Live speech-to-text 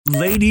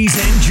Ladies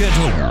and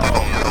gentlemen,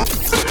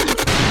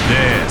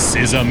 this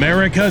is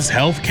America's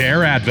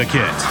Healthcare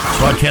Advocate.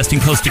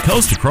 Broadcasting coast to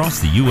coast across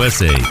the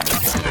USA.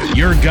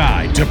 Your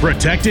guide to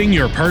protecting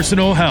your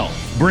personal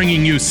health,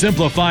 bringing you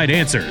simplified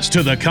answers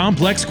to the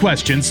complex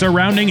questions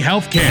surrounding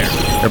healthcare.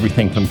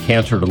 Everything from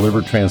cancer to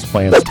liver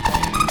transplants.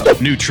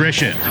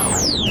 Nutrition,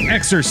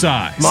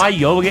 exercise, My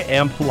yoga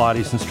and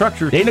Pilates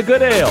instructor, Dana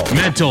Goodale.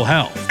 mental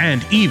health,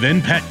 and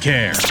even pet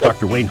care.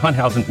 Dr. Wayne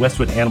Hunthausen,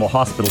 Westwood Animal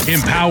Hospital.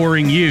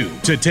 Empowering you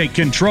to take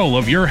control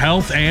of your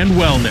health and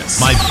wellness.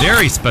 My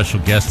very special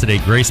guest today,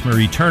 Grace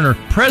Marie Turner,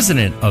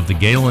 president of the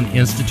Galen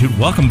Institute.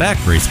 Welcome back,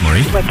 Grace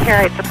Marie. Well,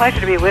 Carrie, it's a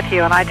pleasure to be with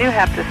you, and I do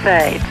have to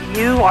say,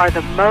 you are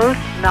the most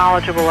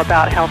knowledgeable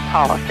about health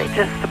policy,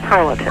 just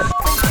superlative.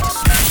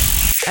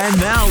 And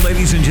now,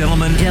 ladies and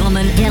gentlemen,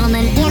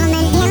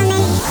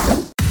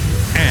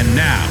 and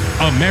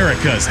now,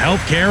 America's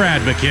Healthcare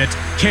Advocate,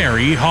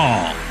 Carrie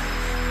Hall.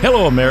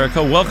 Hello,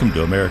 America. Welcome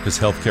to America's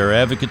Healthcare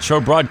Advocate Show,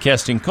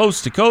 broadcasting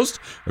coast to coast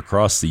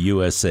across the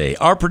USA.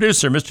 Our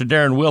producer, Mr.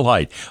 Darren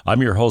Wilhite.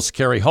 I'm your host,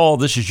 Carrie Hall.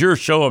 This is your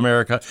show,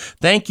 America.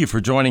 Thank you for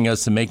joining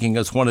us and making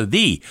us one of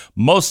the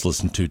most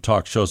listened to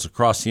talk shows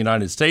across the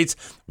United States.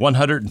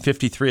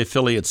 153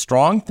 affiliates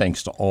strong,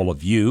 thanks to all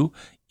of you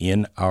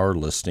in our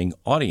listening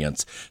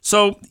audience.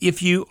 So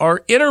if you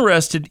are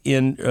interested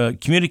in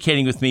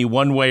communicating with me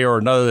one way or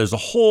another, there's a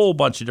whole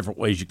bunch of different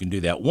ways you can do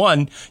that.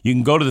 One, you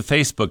can go to the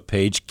Facebook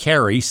page,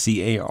 Carrie,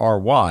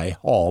 C-A-R-Y,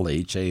 Hall,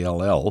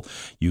 H-A-L-L.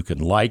 You can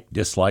like,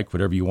 dislike,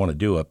 whatever you want to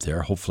do up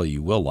there. Hopefully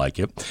you will like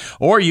it.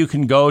 Or you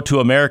can go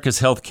to America's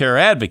Healthcare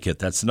Advocate.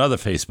 That's another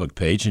Facebook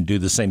page, and do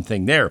the same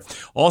thing there.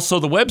 Also,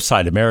 the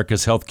website,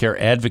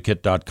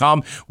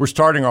 americashealthcareadvocate.com. We're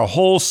starting our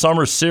whole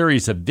summer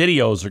series of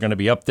videos are going to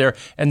be up there,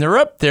 and they're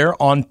up there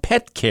on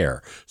pet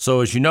care.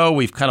 So as you know,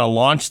 we've kind of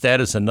launched that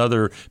as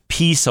another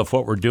piece of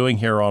what we're doing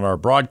here on our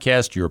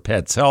broadcast, Your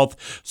Pet's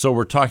Health. So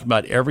we're talking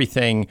about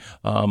everything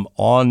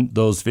on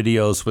those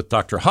videos with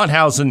Dr.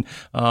 Hunthausen,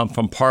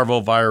 from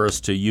parvovirus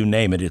to you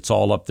name it. It's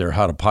all up there,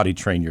 how to potty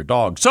train your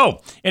dog.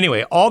 So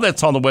anyway, all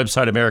that's on the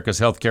website,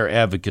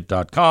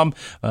 americashealthcareadvocate.com.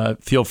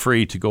 Feel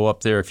free to go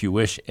up there if you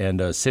wish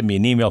and send me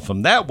an email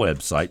from that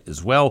website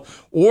as well.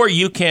 Or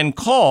you can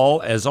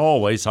call, as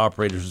always,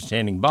 operators are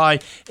standing by,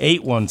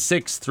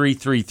 816-333-7132.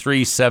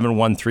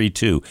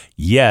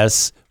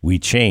 Yes, we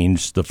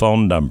changed the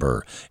phone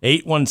number.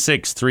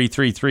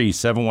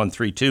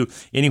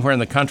 816-333-7132. Anywhere in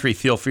the country,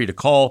 feel free to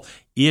call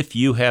if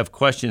you have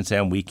questions,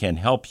 and we can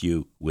help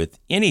you with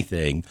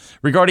anything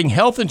regarding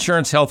health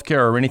insurance,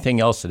 healthcare, or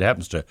anything else that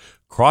happens to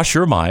cross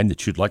your mind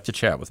that you'd like to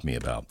chat with me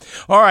about.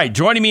 All right,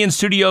 joining me in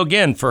studio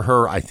again for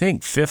her, I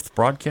think, 5th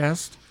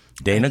broadcast,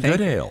 Dana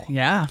Goodale.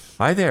 Yeah.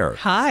 Hi there.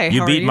 Hi. You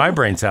how beat are my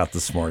brains out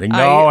this morning.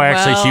 No,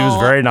 actually, she was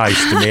very nice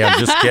to me. I'm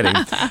just kidding.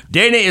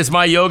 Dana is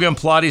my yoga and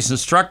Pilates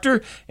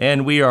instructor,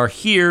 and we are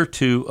here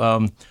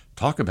to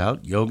talk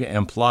about yoga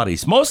and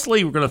Pilates.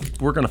 Mostly,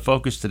 we're gonna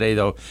focus today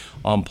though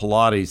on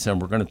Pilates,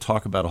 and we're going to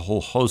talk about a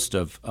whole host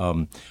of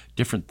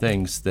different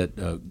things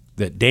that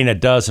Dana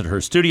does at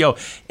her studio.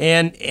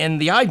 And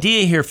the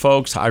idea here,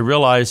 folks, I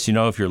realize,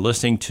 if you're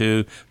listening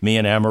to me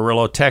in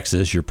Amarillo,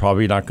 Texas, you're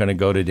probably not going to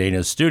go to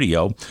Dana's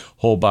studio,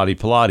 Whole Body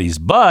Pilates.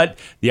 But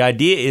the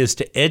idea is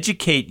to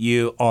educate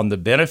you on the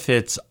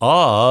benefits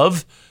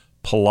of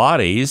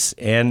Pilates,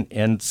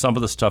 and some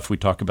of the stuff we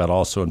talk about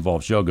also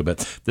involves yoga,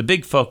 but the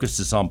big focus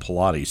is on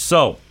Pilates.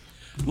 So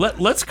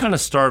let's kind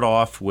of start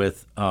off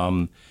with,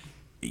 I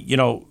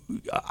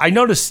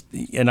noticed,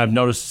 and I've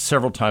noticed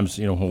several times,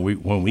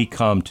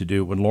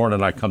 when Lauren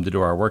and I come to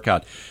do our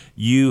workout,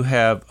 you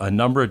have a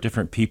number of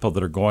different people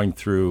that are going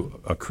through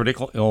a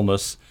critical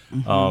illness,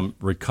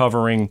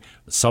 recovering.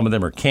 Some of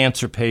them are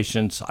cancer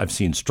patients. I've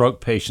seen stroke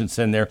patients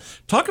in there.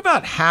 Talk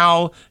about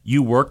how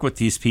you work with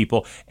these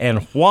people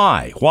and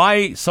why.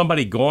 Why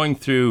somebody going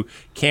through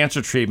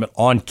cancer treatment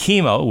on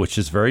chemo, which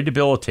is very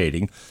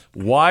debilitating,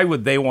 why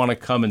would they want to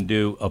come and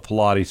do a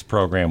Pilates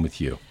program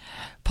with you?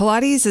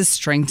 Pilates is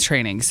strength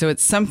training. So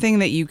it's something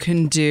that you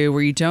can do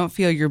where you don't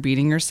feel you're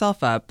beating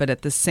yourself up, but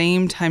at the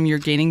same time, you're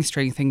gaining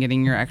strength and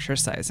getting your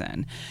exercise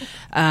in.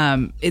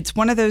 It's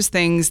one of those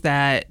things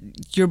that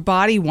your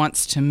body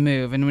wants to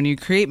move. And when you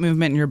create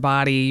movement in your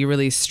body, you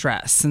release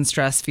stress, and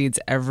stress feeds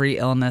every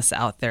illness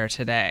out there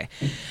today.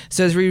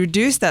 So as we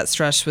reduce that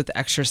stress with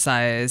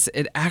exercise,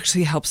 it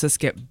actually helps us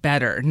get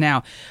better.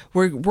 Now,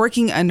 we're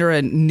working under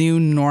a new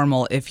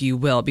normal, if you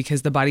will,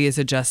 because the body is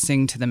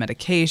adjusting to the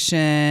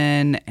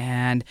medication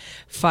and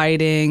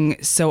fighting.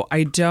 So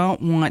I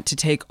don't want to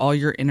take all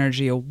your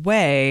energy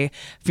away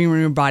from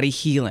your body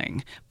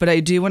healing, but I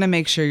do want to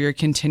make sure you're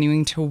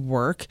continuing to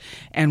work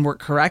and work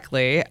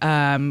correctly,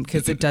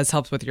 because it does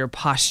help with your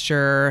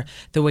posture,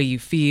 the way you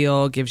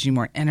feel, gives you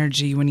more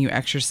energy when you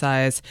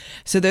exercise.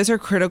 So those are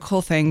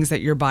critical things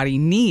that your body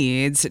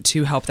needs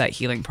to help that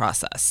healing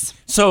process.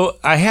 So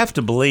I have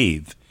to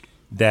believe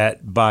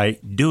that by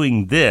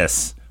doing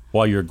this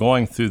while you're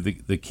going through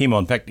the chemo,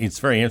 in fact, it's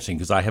very interesting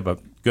because I have a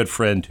good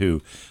friend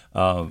who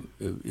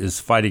is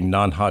fighting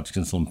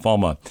non-Hodgkin's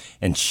lymphoma,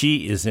 and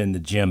she is in the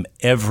gym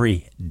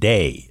every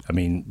day. I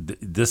mean,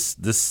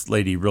 this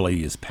lady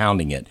really is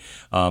pounding it,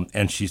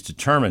 and she's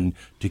determined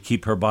to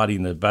keep her body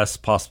in the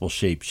best possible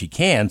shape she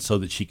can so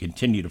that she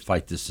continue to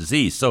fight this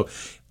disease.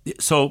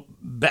 So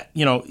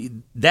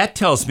that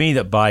tells me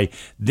that by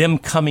them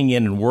coming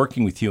in and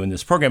working with you in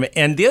this program,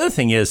 and the other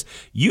thing is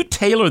you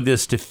tailor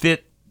this to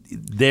fit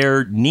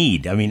their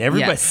need. I mean,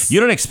 everybody. Yes. You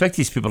don't expect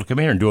these people to come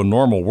here and do a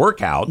normal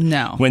workout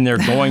when they're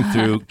going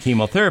through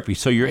chemotherapy.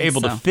 So you're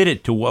able to fit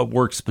it to what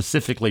works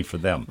specifically for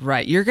them.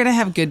 Right. You're going to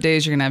have good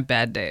days. You're going to have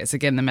bad days.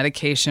 Again, the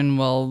medication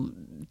will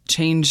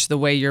change the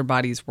way your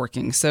body's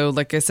working. So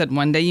like I said,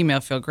 one day you may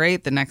feel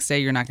great, the next day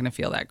you're not going to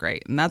feel that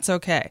great, and that's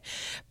okay.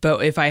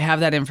 But if I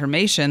have that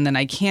information, then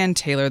I can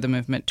tailor the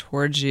movement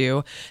towards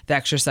you, the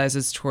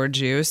exercises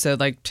towards you. So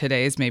like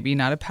today's maybe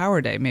not a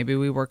power day. Maybe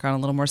we work on a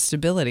little more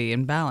stability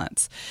and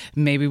balance.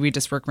 Maybe we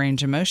just work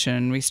range of motion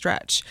and we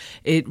stretch.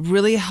 It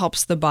really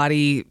helps the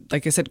body,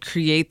 like I said,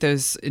 create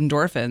those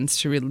endorphins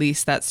to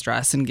release that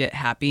stress and get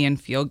happy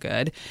and feel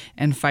good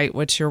and fight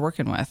what you're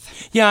working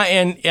with. Yeah,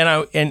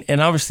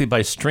 and obviously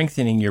by strengthening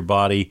your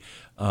body,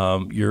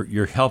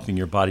 you're helping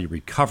your body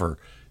recover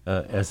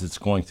as it's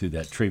going through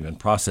that treatment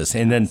process.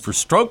 And then for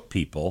stroke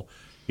people,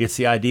 it's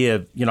the idea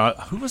of,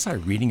 who was I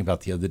reading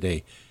about the other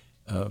day?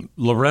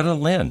 Loretta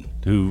Lynn,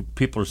 who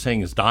people are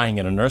saying is dying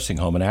in a nursing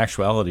home. In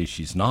actuality,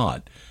 she's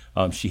not.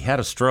 She had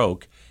a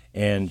stroke,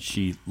 and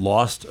she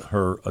lost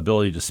her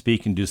ability to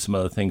speak and do some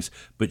other things,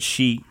 but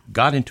she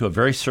got into a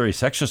very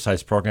serious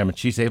exercise program, and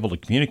she's able to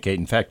communicate.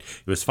 In fact,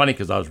 it was funny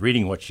because I was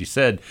reading what she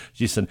said.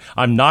 She said,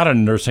 I'm not in a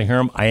nursing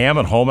home. I am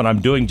at home, and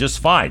I'm doing just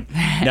fine.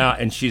 Now,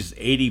 and she's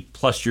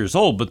 80-plus years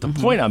old, but the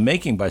point I'm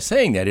making by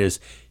saying that is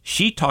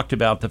she talked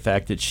about the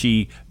fact that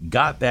she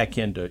got back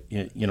into,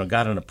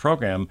 got in a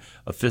program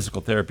of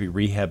physical therapy,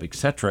 rehab, et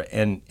cetera,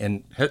 and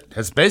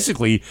has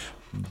basically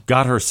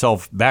got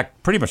herself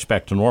pretty much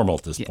back to normal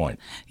at this point.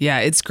 Yeah,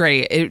 it's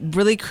great. It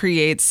really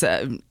creates,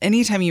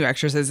 anytime you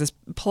exercise, this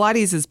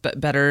Pilates is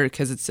better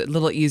because it's a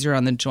little easier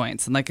on the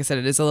joints. And like I said,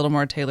 it is a little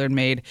more tailored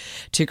made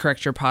to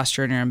correct your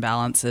posture and your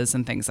imbalances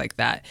and things like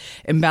that.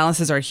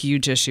 Imbalances are a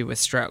huge issue with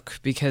stroke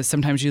because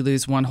sometimes you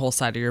lose one whole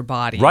side of your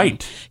body.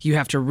 Right. You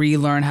have to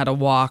relearn how to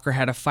walk or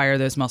how to fire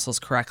those muscles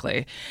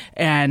correctly.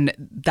 And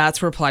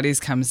that's where Pilates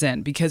comes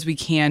in because we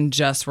can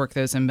just work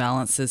those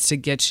imbalances to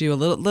get you a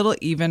little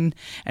even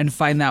and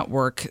find that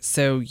work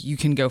so you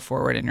can go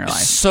forward in your life.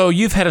 So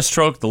you've had a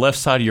stroke, the left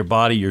side of your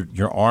body,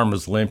 your arm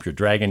is limp, you're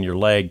dragging your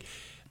leg.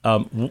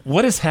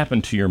 What has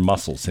happened to your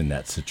muscles in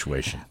that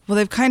situation? Well,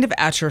 they've kind of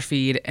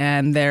atrophied,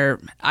 and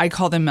I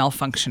call them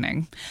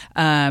malfunctioning.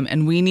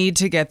 And we need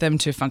to get them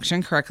to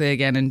function correctly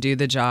again and do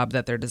the job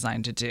that they're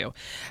designed to do.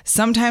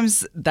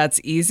 Sometimes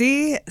that's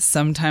easy.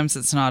 Sometimes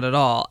it's not at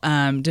all.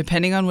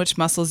 Depending on which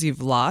muscles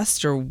you've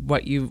lost or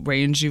what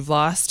range you've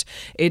lost,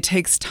 it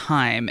takes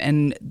time.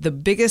 And the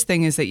biggest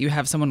thing is that you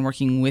have someone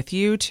working with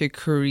you to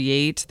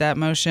create that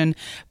motion,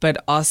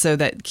 but also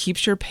that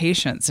keeps your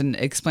patience and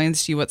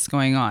explains to you what's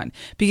going on.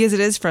 Because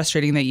it is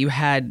frustrating that you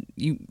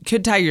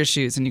could tie your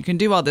shoes and you can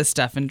do all this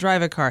stuff and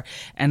drive a car,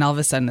 and all of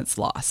a sudden it's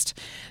lost.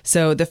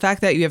 So the fact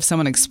that you have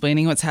someone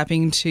explaining what's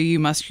happening to you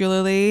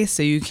muscularly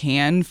so you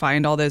can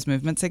find all those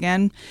movements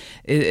again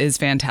is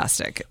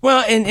fantastic.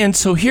 Well, and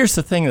so here's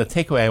the thing, the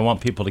takeaway I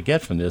want people to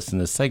get from this in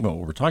this segment,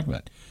 what we're talking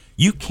about.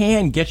 You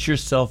can get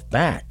yourself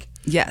back.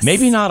 Yes.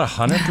 Maybe not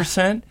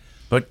 100%.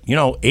 But,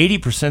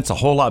 80% is a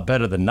whole lot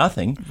better than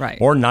nothing, right?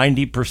 Or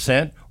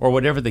 90% or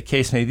whatever the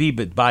case may be.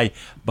 But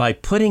by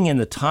putting in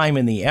the time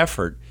and the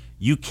effort,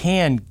 you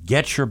can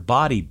get your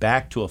body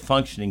back to a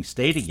functioning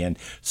state again.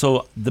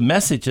 So the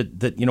message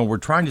that we're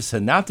trying to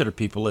send out there to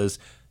people is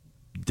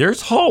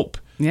there's hope.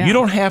 Yeah. You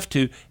don't have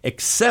to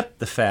accept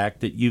the fact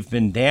that you've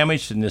been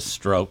damaged in this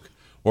stroke,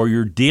 or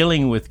you're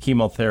dealing with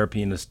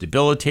chemotherapy and it's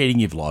debilitating.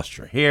 You've lost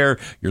your hair,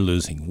 you're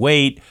losing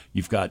weight,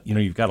 you've got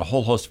a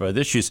whole host of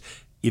other issues.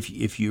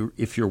 If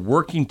you're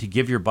working to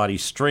give your body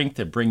strength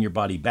and bring your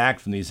body back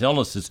from these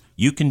illnesses,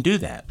 you can do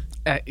that.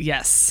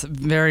 Yes,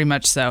 very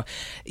much so.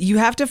 You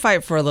have to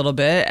fight for a little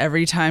bit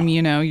every time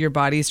your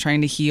body's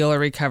trying to heal or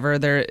recover.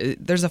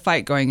 There's a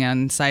fight going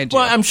on inside you.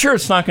 Well, I'm sure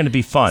it's not going to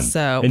be fun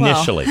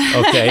initially.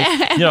 Okay,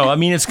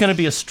 it's going to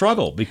be a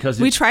struggle because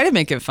we try to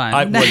make it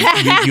fun.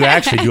 You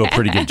actually do a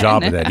pretty good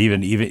job of that,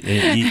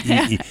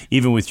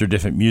 even with your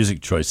different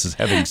music choices.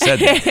 Having said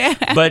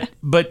that,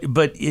 but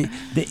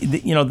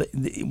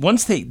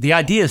once the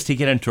idea is to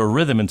get into a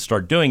rhythm and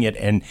start doing it,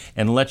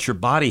 and let your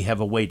body have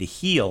a way to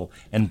heal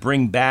and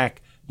bring back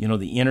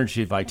the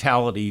energy,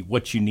 vitality,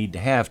 what you need to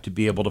have to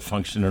be able to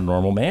function in a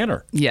normal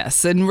manner.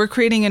 Yes, and we're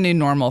creating a new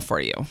normal for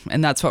you,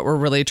 and that's what we're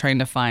really trying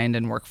to find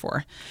and work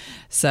for.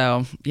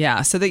 So,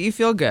 so that you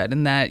feel good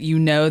and that you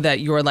know that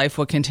your life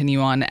will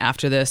continue on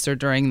after this or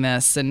during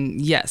this,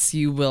 and yes,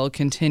 you will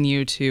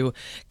continue to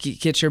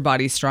get your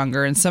body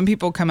stronger, and some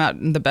people come out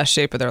in the best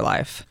shape of their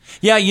life.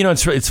 Yeah,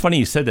 it's funny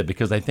you said that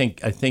because I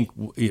think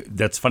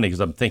that's funny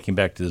because I'm thinking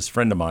back to this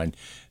friend of mine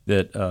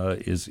that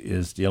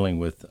is dealing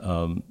with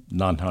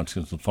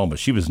non-Hodgkin's lymphoma.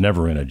 She was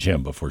never in a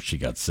gym before she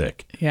got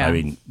sick. Yeah. I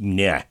mean,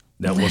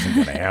 that wasn't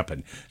going to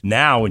happen.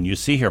 Now, when you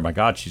see her, my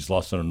God, she's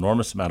lost an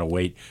enormous amount of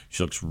weight.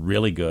 She looks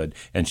really good,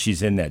 and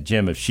she's in that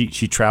gym. If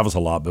she travels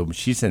a lot, but when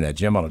she's in that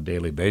gym on a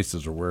daily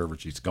basis or wherever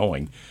she's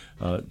going,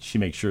 she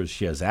makes sure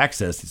she has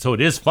access. So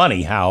it is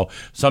funny how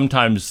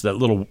sometimes that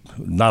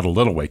not a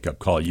little wake-up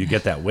call, you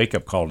get that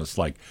wake-up call, and it's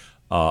like,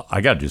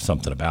 I got to do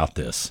something about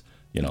this.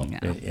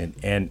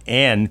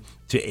 And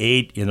to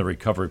aid in the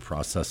recovery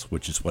process,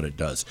 which is what it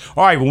does.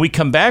 All right, when we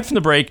come back from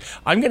the break,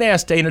 I'm going to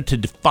ask Dana to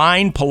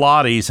define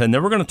Pilates, and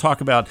then we're going to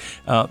talk about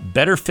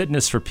better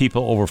fitness for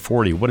people over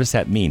 40. What does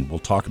that mean? We'll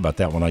talk about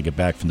that when I get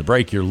back from the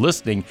break. You're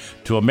listening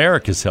to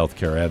America's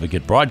Healthcare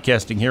Advocate,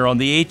 broadcasting here on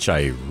the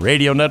HIA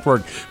Radio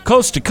Network,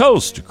 coast to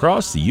coast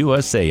across the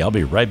USA. I'll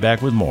be right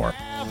back with more.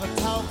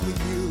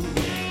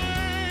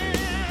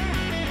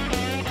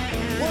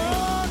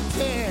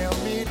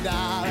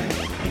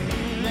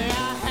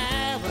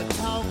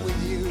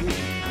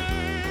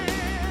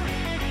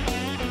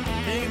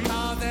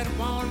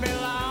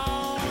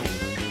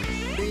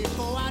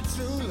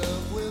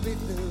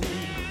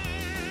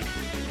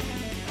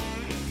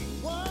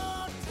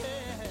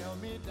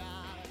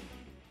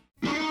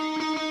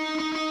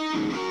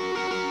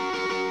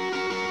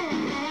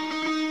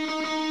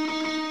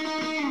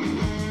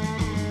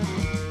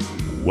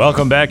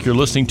 Welcome back. You're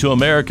listening to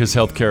America's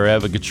Healthcare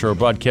Advocate Show,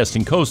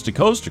 broadcasting coast to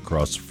coast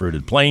across the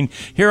fruited plain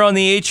here on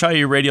the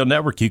HIA Radio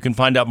Network. You can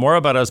find out more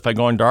about us by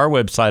going to our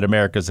website,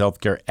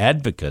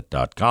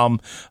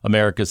 americashealthcareadvocate.com,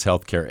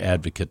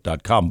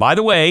 americashealthcareadvocate.com. By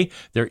the way,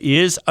 there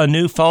is a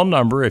new phone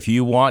number if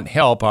you want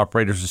help.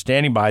 Operators are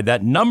standing by.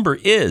 That number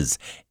is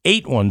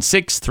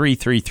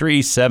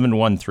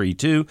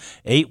 816-333-7132,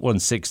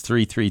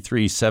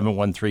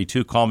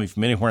 816-333-7132. Call me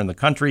from anywhere in the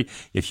country.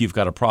 If you've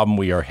got a problem,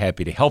 we are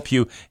happy to help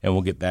you, and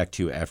we'll get back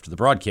to you after the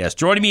broadcast.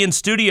 Joining me in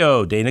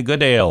studio, Dana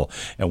Goodale,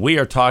 and we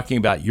are talking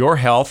about your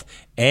health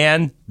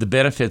and the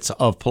benefits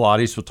of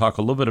Pilates. We'll talk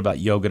a little bit about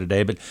yoga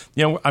today, but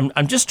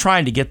I'm just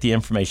trying to get the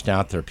information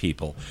out there,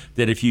 people,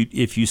 that if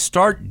you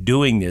start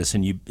doing this,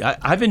 and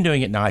I've been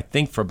doing it now, I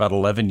think, for about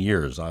 11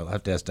 years. I'll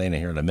have to ask Dana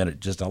here in a minute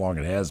just how long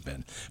it has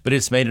been, but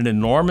it's made an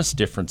enormous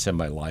difference in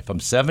my life. I'm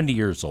 70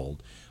 years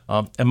old.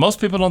 And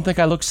most people don't think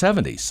I look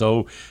 70.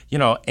 So,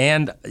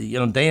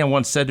 Dana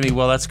once said to me,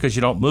 well, that's because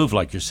you don't move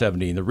like you're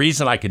 70. And the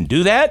reason I can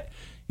do that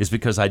is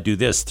because I do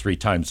this 3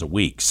 times a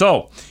week.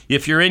 So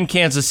if you're in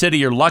Kansas City,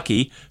 you're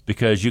lucky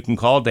because you can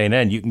call Dana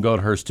and you can go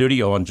to her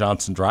studio on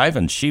Johnson Drive,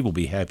 and she will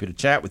be happy to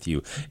chat with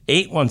you.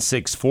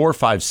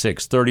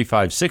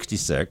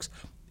 816-456-3566.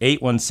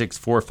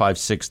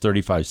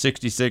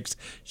 816-456-3566.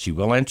 She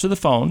will answer the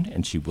phone,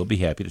 and she will be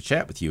happy to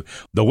chat with you.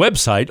 The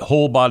website,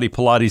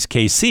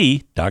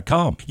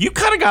 wholebodypilateskc.com. You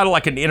kind of got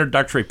like an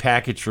introductory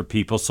package for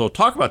people, so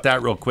talk about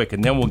that real quick,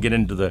 and then we'll get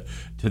into the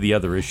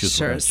other issues.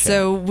 Sure.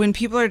 So when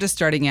people are just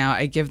starting out,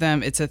 I give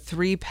them, it's a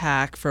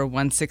 3-pack for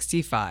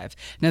 $165.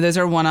 Now, those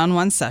are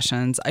one-on-one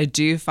sessions. I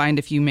do find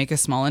if you make a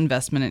small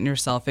investment in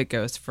yourself, it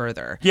goes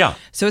further. Yeah.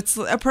 So it's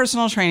a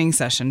personal training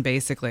session,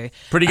 basically.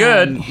 Pretty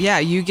good. Yeah,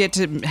 you get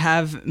to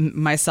have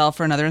myself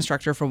or another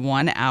instructor for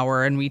 1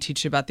 hour, and we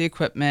teach you about the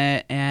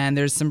equipment, and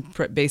there's some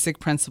basic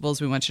principles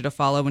we want you to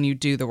follow when you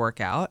do the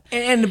workout.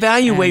 And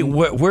evaluate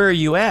where are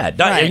you at.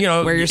 Right,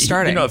 where you're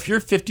starting. If you're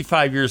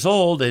 55 years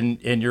old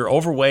and you're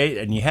overweight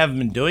and you haven't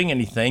been doing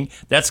anything,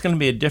 that's going to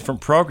be a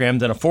different program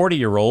than a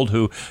 40-year-old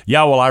who,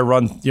 I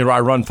run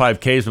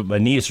 5Ks, but my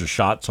knees are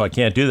shot, so I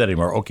can't do that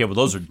anymore. Okay, well,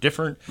 those are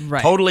different,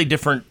 totally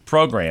different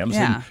programs,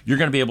 and you're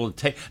going to be able to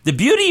take. The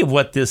beauty of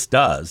what this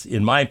does,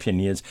 in my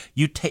opinion, is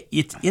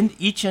it's in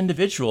each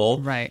individual.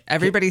 Right.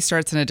 Everybody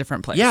starts in a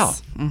different place. Yeah.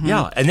 Mm-hmm.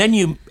 Yeah. And then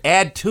you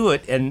add to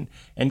it and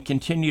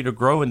continue to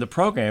grow in the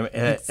program.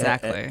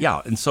 Exactly.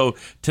 Yeah. And so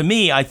to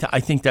me, I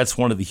think that's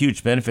one of the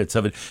huge benefits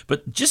of it.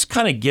 But just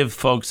kind of give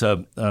folks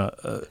a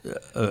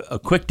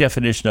quick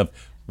definition of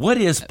what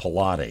is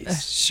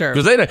Pilates? Sure.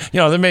 Because they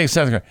make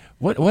sense.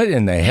 What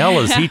in the hell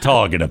is he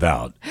talking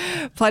about?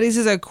 Pilates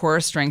is a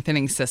core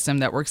strengthening system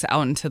that works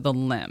out into the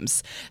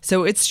limbs.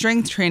 So it's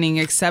strength training,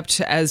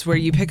 except as where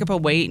you pick up a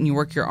weight and you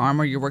work your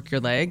arm or you work your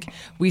leg.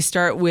 We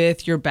start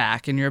with your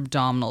back and your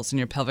abdominals and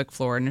your pelvic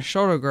floor and your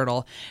shoulder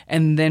girdle,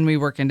 and then we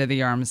work into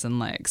the arms and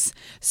legs.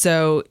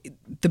 So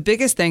the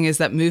biggest thing is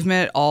that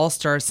movement all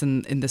starts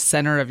in the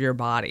center of your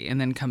body and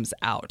then comes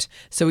out.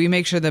 So we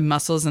make sure the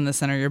muscles in the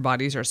center of your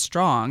bodies are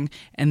strong,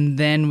 and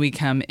then we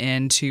come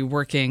into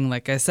working,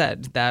 like I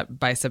said, that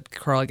bicep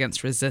curl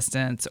against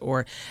resistance.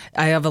 Or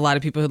I have a lot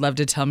of people who love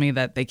to tell me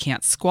that they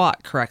can't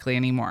squat correctly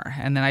anymore.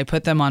 And then I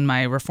put them on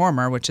my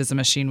reformer, which is a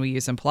machine we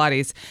use in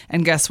Pilates.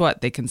 And guess what?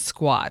 They can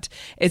squat.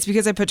 It's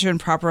because I put you in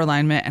proper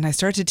alignment and I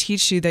start to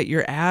teach you that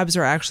your abs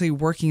are actually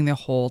working the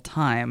whole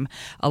time.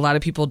 A lot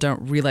of people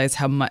don't realize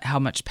how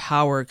much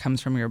power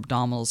comes from your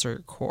abdominals or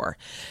your core.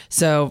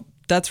 So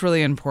That's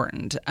really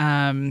important.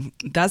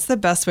 That's the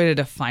best way to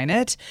define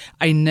it.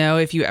 I know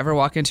if you ever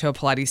walk into a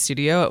Pilates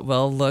studio, it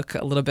will look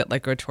a little bit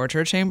like a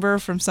torture chamber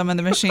from some of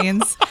the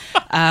machines.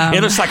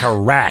 It looks like a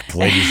rack,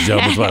 ladies and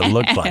gentlemen, is what it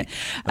looked like.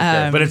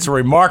 Okay. But it's a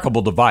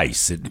remarkable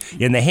device.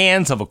 In the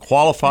hands of a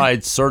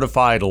qualified,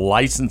 certified,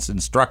 licensed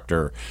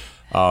instructor,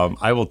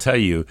 I will tell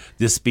you,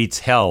 this beats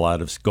hell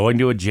out of going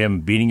to a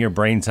gym, beating your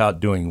brains out,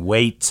 doing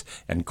weights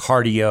and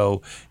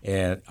cardio.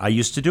 And I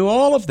used to do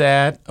all of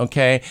that,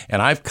 okay?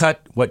 And I've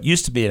cut what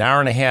used to be an hour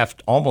and a half,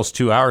 almost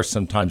 2 hours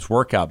sometimes,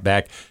 workout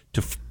back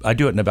to, I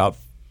do it in about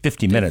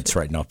 50 minutes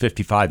right now,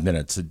 55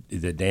 minutes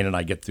that Dana and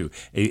I get through.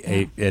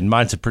 And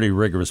mine's a pretty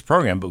rigorous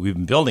program, but we've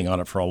been building on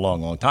it for a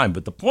long, long time.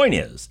 But the point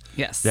is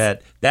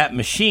that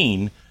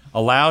machine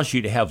allows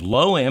you to have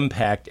low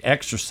impact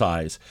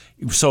exercise.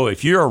 So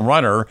if you're a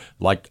runner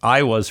like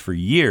I was for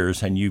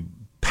years and you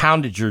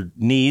pounded your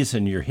knees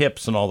and your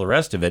hips and all the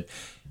rest of it,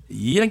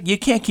 you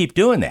can't keep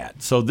doing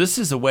that. So this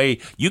is a way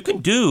you can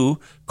do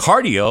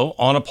cardio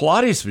on a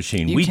Pilates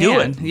machine. We do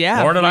it.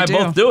 Yeah, Lauren and I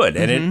both do it,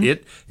 and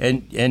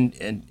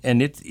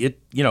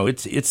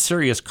it's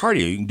serious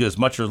cardio. You can do as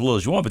much or as little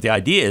as you want, but the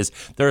idea is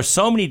there are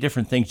so many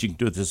different things you can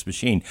do with this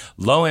machine.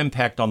 Low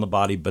impact on the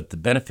body, but the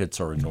benefits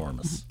are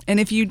enormous. And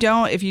if you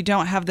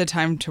don't have the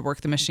time to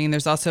work the machine,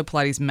 there's also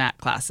Pilates mat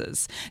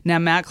classes. Now,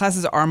 mat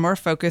classes are more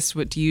focused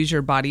to use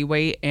your body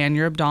weight and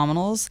your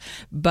abdominals,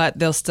 but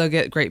they'll still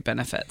get great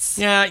benefits.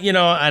 Yeah,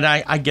 and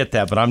I get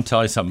that, but I'm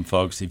telling you something,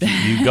 folks. If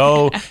you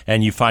go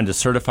and you find a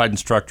certified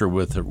instructor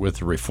with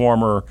a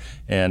reformer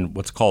and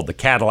what's called the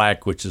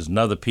Cadillac, which is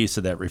another piece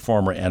of that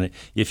reformer, and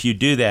if you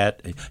do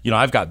that,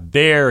 I've got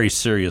very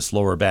serious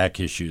lower back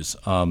issues,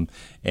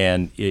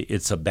 and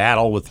it's a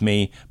battle with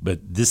me, but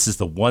this is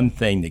the one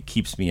thing that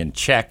keeps me in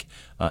check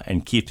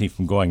and keeps me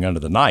from going under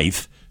the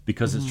knife.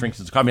 Because it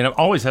strengthens. I mean, I'm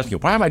always asking you,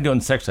 why am I doing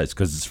this exercise?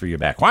 Because it's for your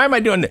back. Why am I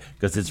doing it?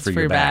 Because it's for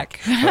your back.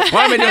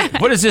 Why am I doing it?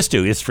 What does this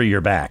do? It's for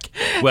your back.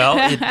 Well,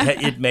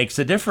 it makes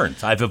a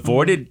difference. I've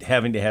avoided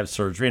having to have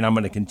surgery, and I'm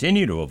going to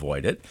continue to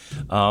avoid it.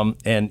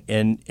 And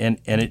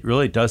it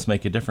really does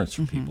make a difference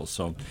for people.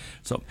 So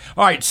all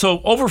right.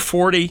 So over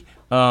 40,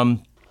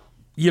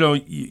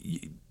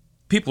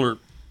 people are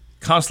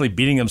constantly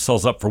beating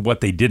themselves up for what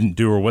they didn't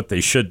do or what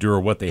they should do or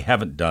what they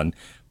haven't done.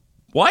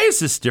 Why is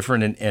this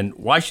different, and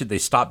why should they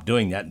stop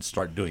doing that and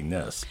start doing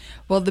this?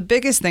 Well, the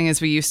biggest thing is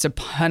we used to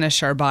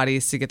punish our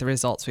bodies to get the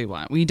results we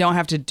want. We don't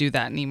have to do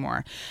that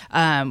anymore.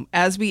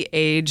 As we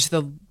age,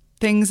 the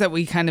things that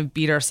we kind of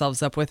beat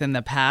ourselves up with in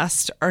the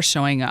past are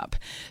showing up.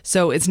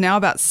 So it's now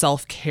about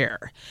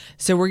self-care.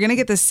 So we're going to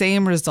get the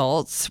same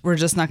results. We're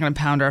just not going to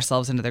pound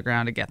ourselves into the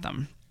ground to get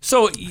them.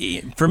 So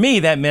for me,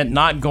 that meant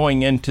not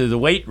going into the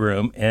weight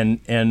room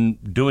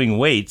and doing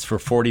weights for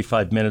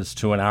 45 minutes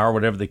to an hour,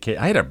 whatever the case.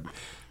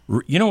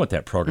 You know what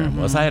that program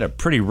was? I had a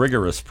pretty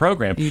rigorous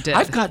program. You did.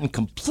 I've gotten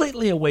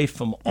completely away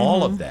from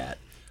all of that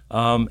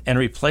and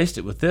replaced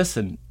it with this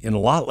in a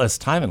lot less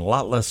time and a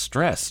lot less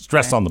stress.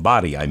 Stress on the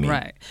body, I mean.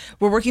 Right.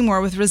 We're working more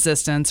with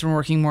resistance. We're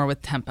working more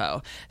with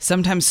tempo.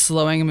 Sometimes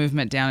slowing a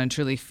movement down and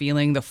truly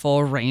feeling the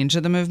full range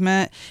of the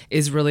movement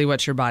is really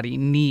what your body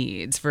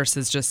needs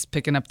versus just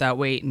picking up that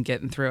weight and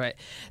getting through it.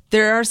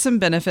 There are some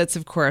benefits,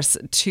 of course,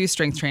 to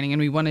strength training, and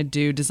we want to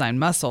do design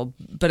muscle.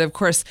 But, of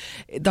course,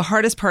 the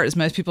hardest part is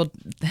most people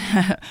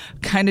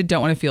kind of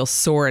don't want to feel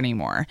sore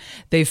anymore.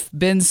 They've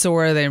been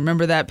sore. They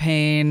remember that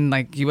pain,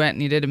 like you went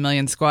and you did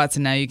 1,000,000 squats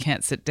and now you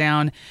can't sit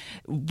down.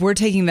 We're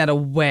taking that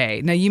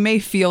away. Now, you may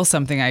feel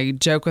something. I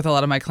joke with a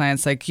lot of my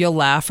clients, like you'll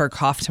laugh or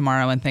cough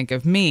tomorrow and think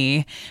of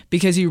me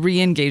because you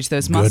re-engage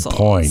those muscles. Good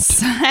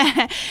point.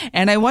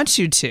 And I want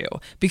you to,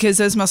 because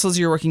those muscles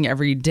you're working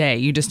every day.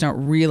 You just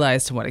don't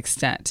realize to what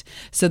extent.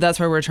 So that's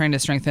why we're trying to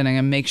strengthen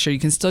and make sure you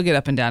can still get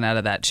up and down out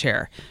of that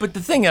chair. But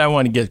the thing that I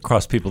want to get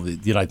across people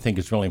that I think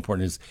is really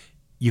important is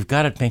you've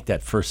got to make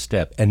that first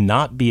step and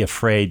not be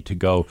afraid to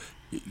go.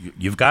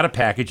 You've got a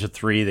package of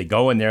 3. They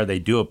go in there, they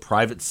do a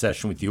private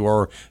session with you,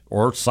 or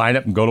sign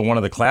up and go to one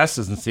of the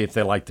classes and see if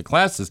they like the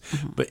classes.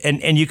 But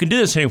and you can do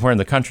this anywhere in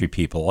the country,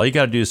 people. All you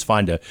got to do is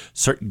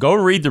go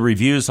read the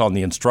reviews on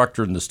the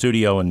instructor in the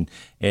studio and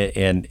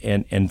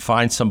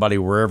find somebody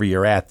wherever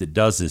you're at that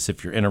does this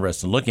if you're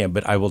interested in looking at it.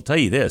 But I will tell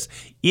you this: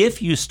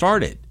 if you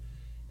start it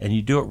and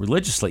you do it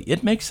religiously,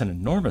 it makes an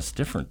enormous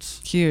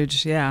difference.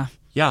 Huge, yeah.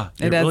 Yeah,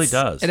 it really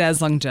does. It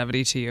adds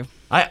longevity to you.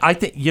 I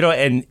think,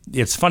 and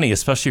it's funny,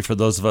 especially for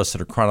those of us that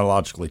are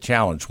chronologically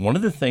challenged. One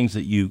of the things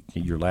that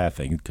you're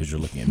laughing because you're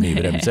looking at me,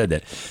 but I haven't said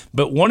that.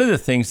 But one of the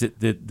things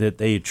that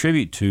they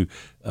attribute to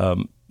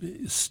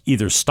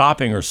either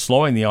stopping or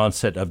slowing the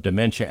onset of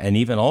dementia and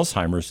even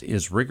Alzheimer's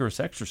is rigorous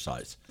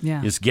exercise.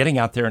 Yeah. Is getting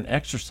out there and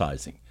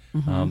exercising.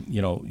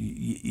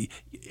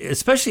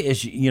 Especially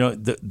as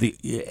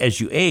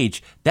as you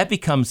age, that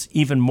becomes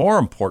even more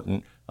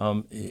important.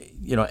 As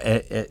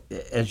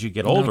you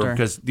get older,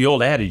 because the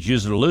old adage,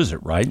 use it or lose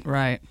it, right?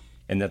 Right.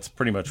 and that's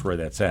pretty much where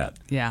that's at.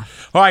 Yeah.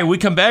 All right, we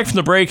come back from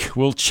the break.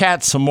 We'll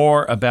chat some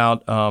more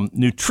about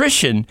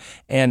nutrition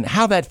and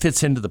how that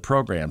fits into the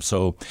program.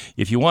 So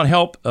if you want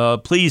help,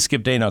 please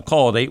give Dana a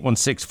call at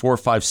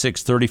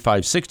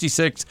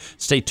 816-456-3566.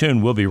 Stay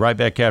tuned. We'll be right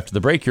back after the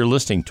break. You're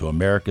listening to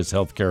America's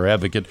Healthcare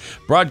Advocate,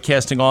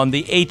 broadcasting on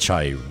the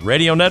HI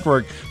Radio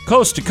Network,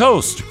 coast to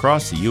coast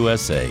across the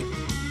USA.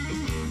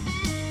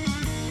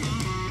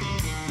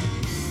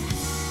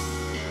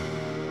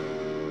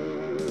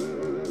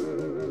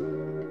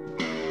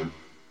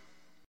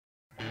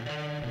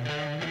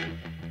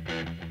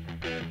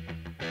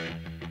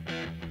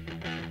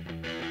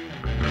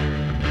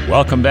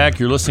 Welcome back.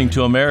 You're listening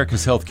to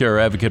America's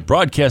Healthcare Advocate,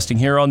 broadcasting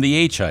here on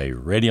the HI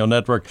Radio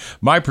Network.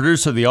 My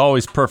producer, the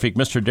always perfect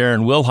Mr.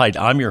 Darren Wilhite.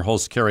 I'm your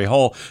host, Kerry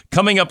Hall.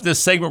 Coming up this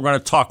segment, we're going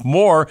to talk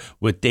more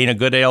with Dana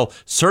Goodale,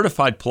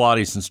 certified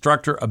Pilates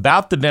instructor,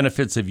 about the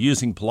benefits of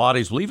using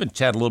Pilates. We'll even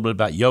chat a little bit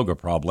about yoga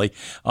probably,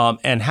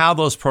 and how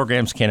those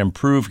programs can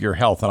improve your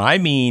health. And I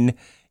mean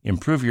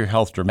improve your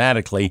health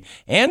dramatically.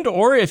 And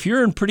or if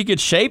you're in pretty good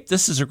shape,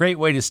 this is a great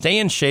way to stay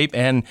in shape.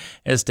 And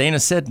as Dana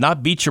said,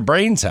 not beat your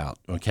brains out,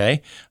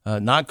 okay?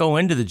 Not go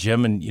into the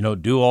gym and,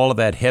 do all of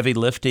that heavy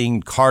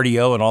lifting,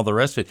 cardio, and all the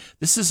rest of it.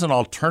 This is an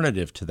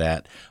alternative to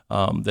that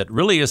that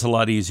really is a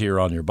lot easier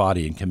on your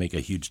body and can make a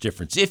huge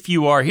difference. If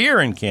you are here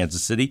in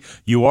Kansas City,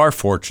 you are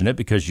fortunate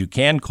because you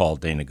can call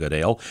Dana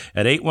Goodale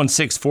at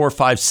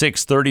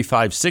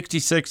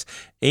 816-456-3566,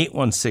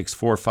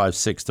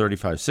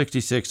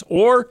 816-456-3566,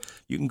 or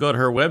you can go to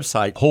her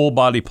website,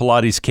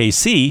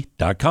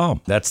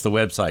 wholebodypilateskc.com. That's the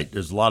website.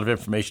 There's a lot of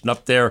information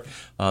up there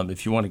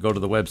if you want to go to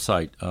the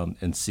website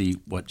and see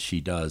what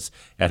she does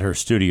at her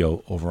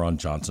studio over on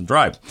Johnson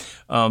Drive.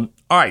 All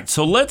right,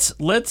 so let's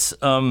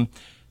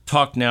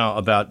talk now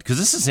about, because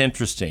this is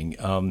interesting.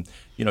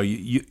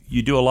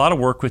 You do a lot of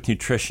work with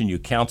nutrition. You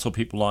counsel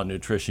people on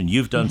nutrition.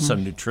 You've done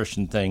some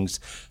nutrition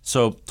things.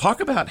 So talk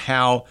about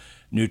how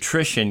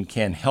nutrition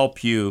can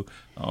help you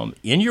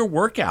in your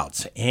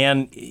workouts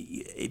and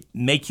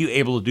make you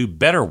able to do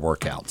better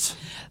workouts.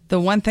 The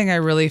one thing I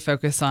really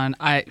focus on,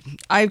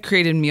 I've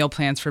created meal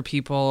plans for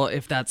people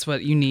if that's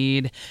what you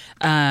need.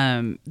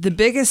 The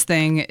biggest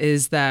thing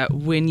is that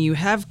when you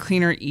have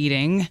cleaner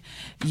eating,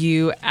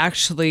 you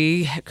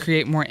actually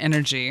create more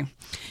energy.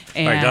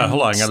 All right,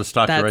 hold on. I got to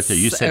stop you right there.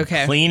 You said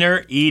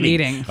cleaner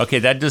eating. Okay,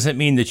 that doesn't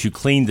mean that you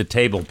clean the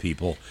table,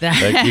 people.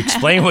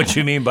 Explain what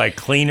you mean by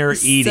cleaner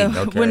eating.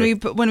 So okay.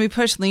 when we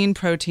push lean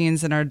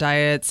proteins in our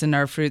diets and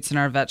our fruits and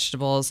our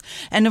vegetables,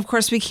 and of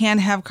course we can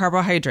have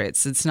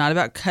carbohydrates. It's not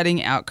about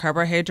cutting out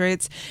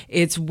carbohydrates.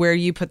 It's where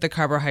you put the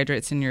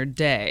carbohydrates in your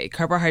day.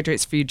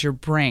 Carbohydrates feed your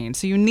brain,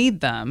 so you need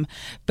them,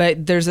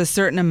 but there's a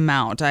certain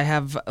amount. I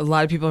have a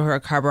lot of people who are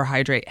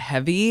carbohydrate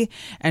heavy,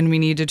 and we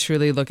need to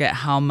truly look at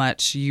how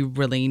much you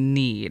really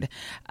need.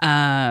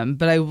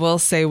 But I will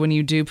say when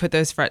you do put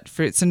those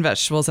fruits and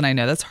vegetables, and I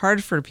know that's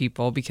hard for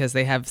people because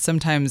they have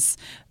sometimes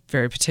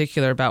very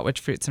particular about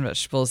which fruits and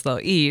vegetables they'll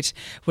eat.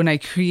 When I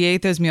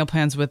create those meal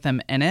plans with them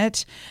in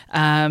it,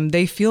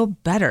 they feel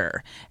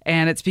better.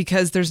 And it's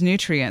because there's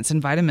nutrients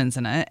and vitamins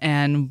in it.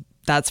 And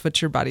that's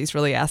what your body's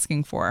really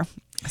asking for.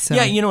 So.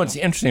 Yeah, it's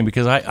interesting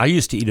because I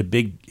used to eat a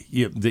big,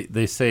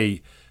 they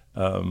say, eat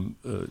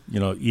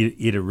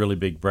a really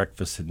big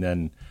breakfast and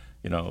then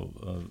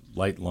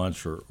light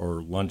lunch or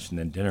lunch and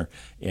then dinner.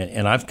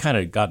 And I've kind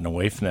of gotten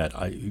away from that.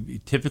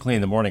 Typically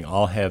in the morning,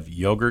 I'll have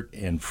yogurt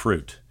and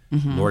fruit.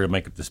 Lori will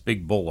make up this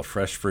big bowl of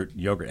fresh fruit and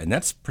yogurt, and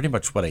that's pretty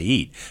much what I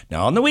eat.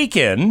 Now, on the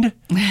weekend,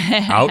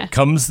 out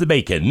comes the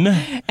bacon.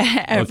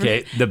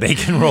 Okay, the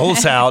bacon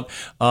rolls out,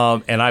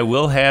 and I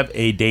will have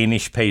a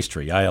Danish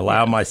pastry. I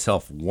allow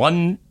myself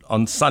one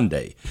on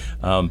Sunday,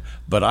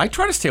 but I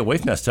try to stay away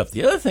from that stuff.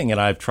 The other thing that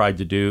I've tried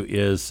to do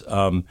is,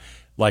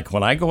 like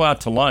when I go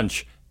out to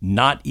lunch,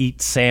 not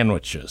eat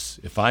sandwiches.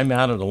 If I'm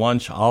out at a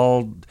lunch,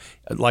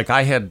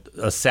 I had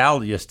a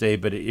salad yesterday,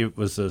 but it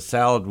was a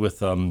salad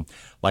with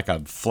like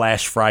a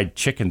flash fried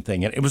chicken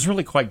thing, and it was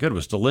really quite good. It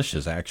was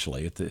delicious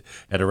actually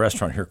at a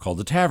restaurant here called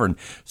The Tavern.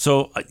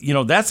 So I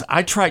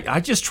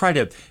just try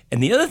to.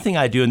 And the other thing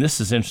I do, and this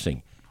is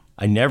interesting,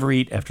 I never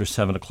eat after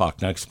 7 o'clock.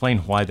 Now explain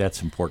why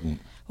that's important.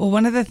 Well,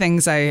 one of the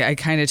things I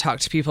kind of talk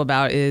to people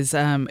about is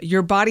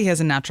your body has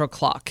a natural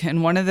clock.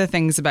 And one of the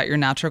things about your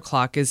natural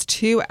clock is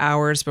 2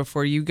 hours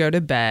before you go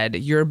to bed,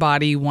 your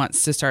body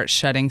wants to start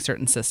shutting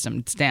certain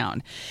systems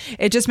down.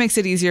 It just makes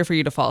it easier for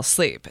you to fall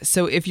asleep.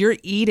 So if you're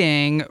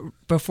eating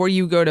before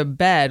you go to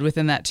bed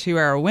within that 2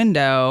 hour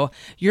window,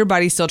 your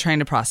body's still trying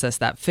to process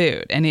that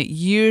food. And it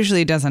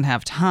usually doesn't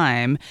have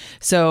time.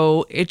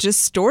 So it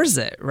just stores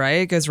it,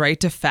 right? It goes right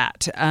to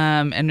fat.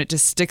 And it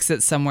just sticks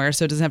it somewhere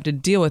so it doesn't have to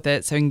deal with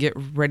it so it can get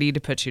ready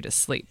to put you to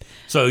sleep.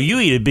 So you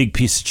eat a big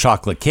piece of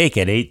chocolate cake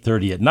at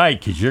 8:30 at night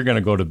because you're going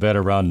to go to bed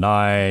around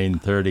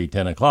 9:30,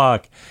 10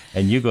 o'clock,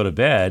 and you go to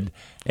bed,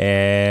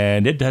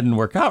 and it doesn't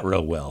work out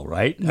real well,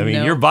 right? I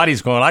mean, your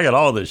body's going, I got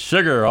all this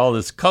sugar, all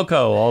this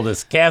cocoa, all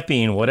this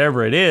caffeine,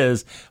 whatever it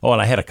is. Oh,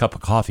 and I had a cup of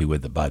coffee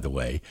with it, by the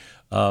way.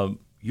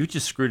 you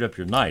just screwed up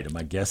your night. Am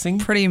I guessing?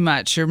 Pretty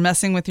much. You're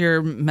messing with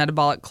your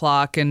metabolic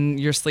clock and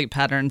your sleep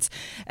patterns.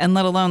 And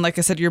let alone, like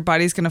I said, your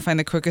body's going to find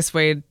the quickest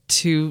way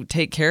to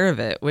take care of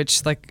it,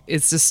 which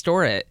is to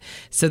store it.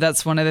 So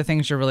that's one of the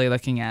things you're really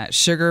looking at.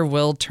 Sugar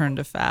will turn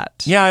to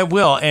fat. Yeah, it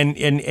will. And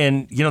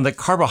the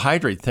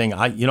carbohydrate thing,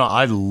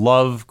 I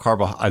love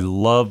I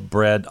love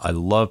bread, I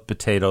love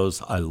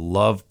potatoes, I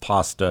love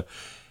pasta.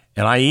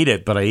 And I eat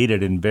it, but I eat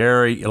it in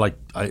bread,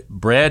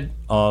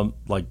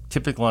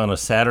 typically on a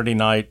Saturday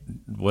night,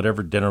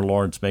 whatever dinner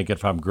Lawrence make it,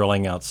 if I'm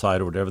grilling outside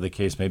or whatever the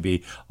case may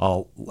be,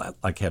 I'll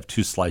have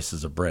 2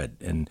 slices of bread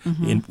and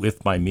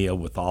with my meal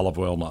with olive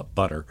oil, not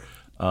butter.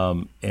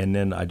 And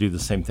then I do the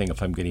same thing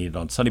if I'm going to eat it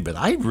on Sunday. But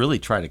I really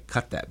try to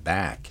cut that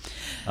back,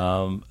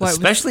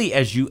 especially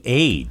as you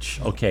age.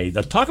 Okay,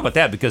 now talk about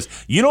that, because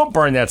you don't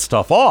burn that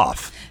stuff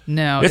off.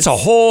 No. It's a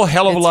whole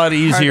hell of a lot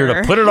easier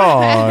harder to put it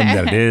on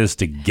than it is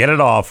to get it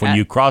off when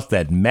you cross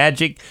that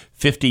magic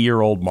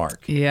 50-year-old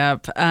mark.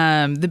 Yep.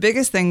 The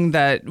biggest thing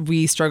that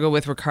we struggle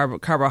with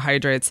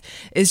carbohydrates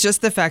is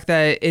just the fact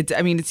that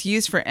it's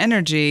used for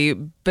energy,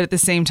 but at the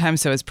same time,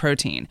 so is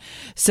protein.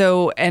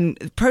 So,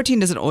 and protein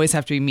doesn't always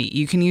have to be meat.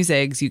 You can use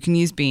eggs, you can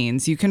use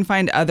beans, you can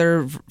find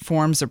other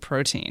forms of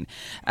protein.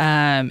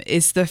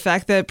 It's the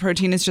fact that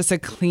protein is just a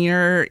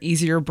cleaner,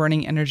 easier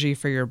burning energy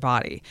for your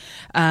body.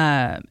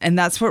 And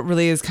that's what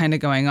really is kind of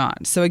going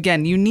on. So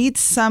again, you need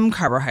some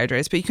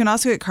carbohydrates, but you can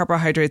also get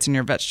carbohydrates in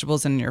your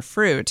vegetables and in your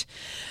fruit.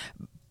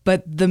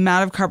 But the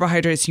amount of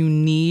carbohydrates you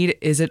need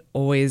isn't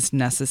always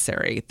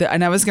necessary.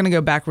 And I was going to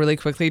go back really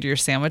quickly to your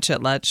sandwich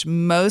at lunch.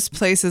 Most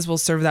places will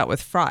serve that with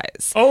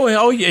fries.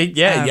 Oh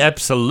yeah,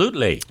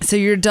 absolutely. So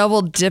you're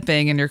double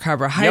dipping in your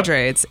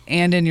carbohydrates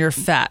and in your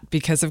fat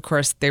because, of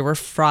course, they were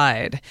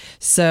fried.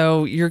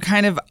 So you're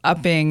kind of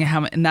upping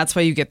and that's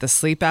why you get the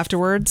sleep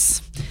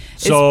afterwards.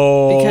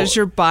 So because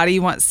your body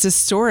wants to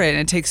store it, and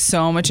it takes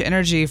so much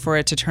energy for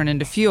it to turn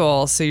into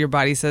fuel. So your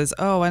body says,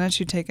 "Oh, why don't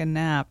you take a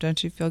nap?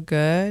 Don't you feel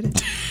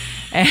good?"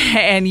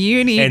 And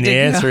you need and to the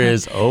answer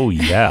is, oh,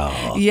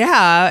 yeah.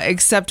 Yeah,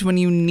 except when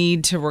you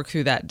need to work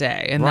through that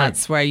day. And Right.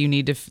 that's why you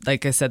need to,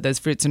 like I said, those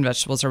fruits and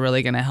vegetables are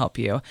really going to help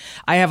you.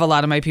 I have a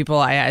lot of my people,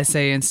 I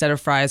say, instead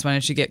of fries, why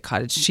don't you get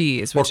cottage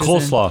cheese? Or Which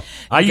coleslaw.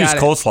 I use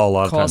coleslaw a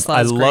lot of times. Coleslaw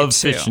I is love great,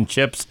 fish too. and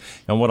chips.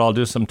 And what I'll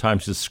do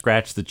sometimes is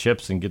scratch the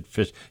chips and get the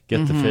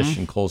fish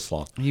and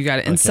coleslaw. You got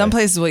it. And some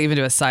places will even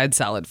do a side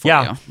salad for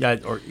you. Yeah,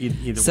 or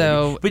either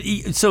So-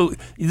 way. So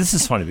this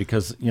is funny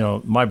because,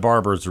 my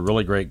barber is a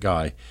really great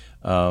guy.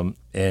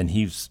 And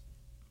he's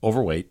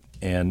overweight,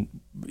 and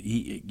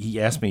he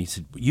asked me, he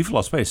said, "You've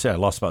lost weight." I said, "I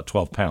lost about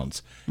 12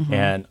 pounds.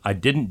 And I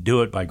didn't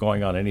do it by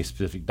going on any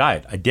specific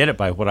diet. I did it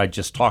by what I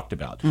just talked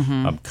about.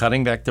 I'm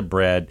cutting back the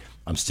bread.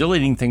 I'm still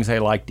eating things I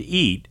like to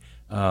eat,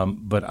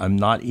 but I'm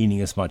not eating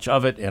as much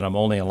of it, and I'm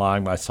only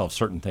allowing myself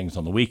certain things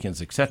on the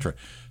weekends, etc."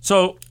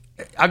 So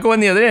I go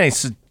in the other day, and he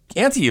said,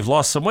 "Anthony, you've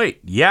lost some weight."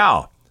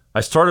 "Yeah. I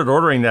started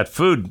ordering that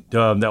food,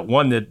 that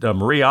one that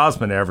Marie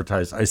Osmond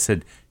advertised." I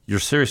said, "You're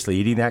seriously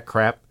eating that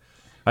crap?"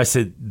 I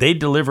said, "They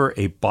deliver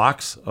a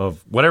box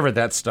of whatever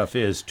that stuff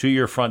is to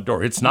your front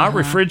door. It's not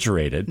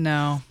refrigerated.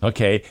 No.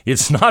 Okay.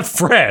 It's not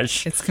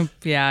fresh. It's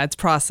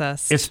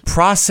processed. It's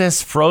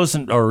processed,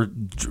 frozen, or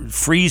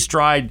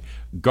freeze-dried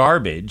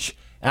garbage."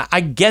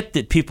 I get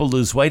that people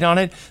lose weight on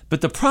it,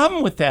 but the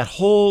problem with that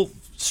whole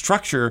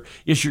structure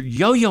is you're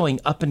yo-yoing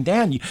up and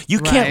down. You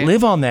can't Right.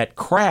 live on that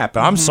crap.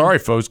 I'm sorry,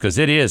 folks, because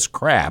it is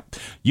crap.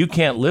 You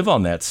can't live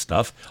on that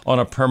stuff on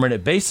a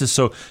permanent basis.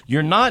 So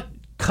you're not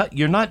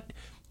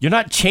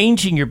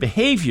changing your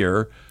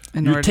behavior.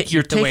 In order to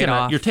keep the weight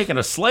off. You're taking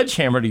a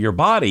sledgehammer to your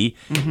body,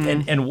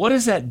 and what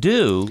does that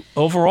do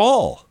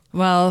overall?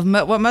 Well,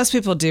 what most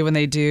people do when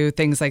they do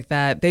things like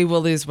that, they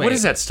will lose weight. What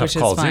is that stuff which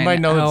is called? Does fine. anybody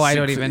know? Oh, I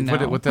don't even know.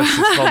 What that's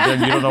called.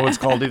 Then you don't know what it's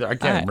called either. I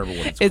can't remember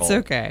what it's called. It's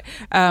okay.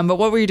 But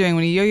what we're doing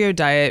when you yo-yo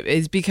diet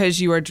is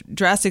because you are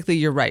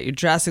you're right, you're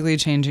drastically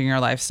changing your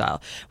lifestyle.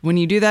 When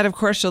you do that, of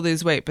course, you'll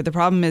lose weight. But the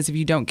problem is if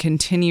you don't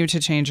continue to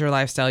change your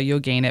lifestyle,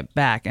 you'll gain it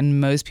back. And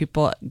most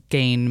people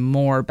gain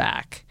more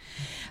back.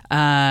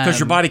 Because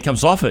your body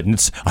comes off it and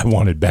it's, "I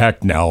want it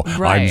back now.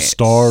 I'm Right.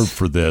 starved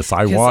for this.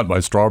 I want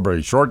my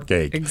strawberry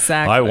shortcake.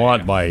 Exactly. I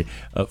want my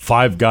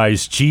Five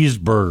Guys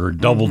cheeseburger,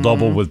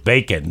 double with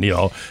bacon."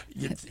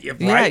 Yeah,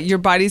 Right? your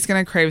body's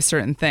going to crave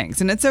certain things.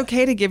 And it's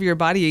okay to give your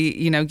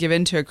body, give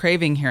into a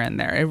craving here and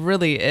there. It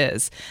really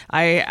is.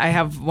 I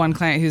have one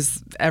client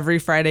who's every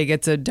Friday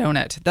gets a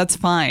donut. That's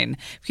fine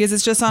because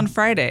it's just on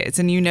Fridays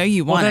and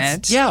you want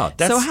it. Yeah.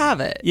 So have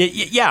it.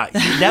 Yeah.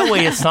 That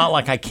way it's not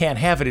like I can't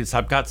have it.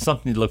 I've got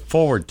something to look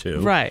forward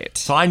to. Right.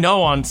 So I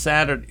know on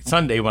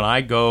Sunday when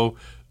I go,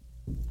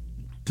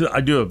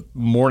 I do a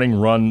morning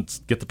run,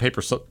 get the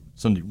paper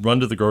Sunday, run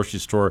to the grocery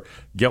store,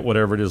 get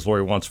whatever it is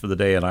Lori wants for the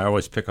day, and I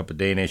always pick up a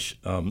Danish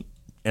and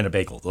a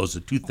bagel. Those are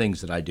 2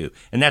 things that I do,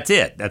 and that's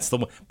it. That's the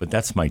one. But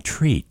that's my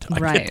treat.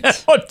 Right.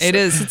 It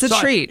is. It's a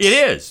treat. It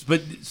is.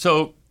 But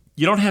so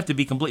you don't have to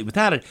be complete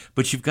without it,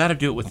 but you've got to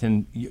do it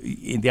within.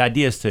 The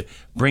idea is to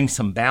bring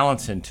some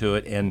balance into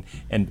it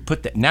and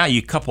put that. Now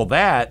you couple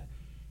that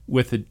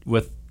with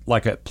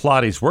like a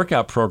Pilates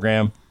workout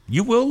program,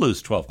 you will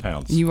lose 12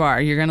 pounds. You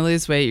are. You're going to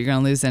lose weight. You're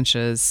going to lose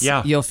inches.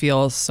 Yeah. You'll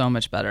feel so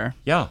much better.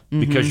 Yeah,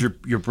 because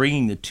you're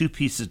bringing the two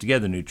pieces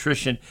together,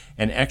 nutrition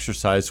and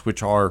exercise,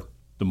 which are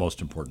the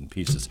most important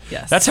pieces.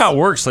 Yes. That's how it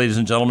works, ladies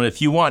and gentlemen.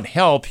 If you want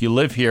help, you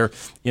live here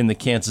in the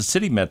Kansas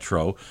City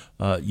metro,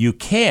 you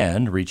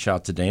can reach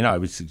out to Dana. I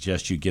would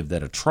suggest you give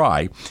that a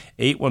try.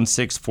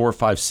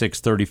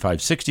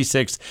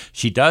 816-456-3566.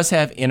 She does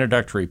have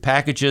introductory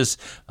packages.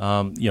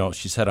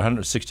 She's had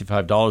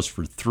 $165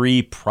 for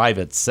 3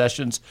 private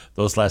sessions.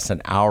 Those last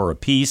an hour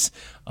apiece.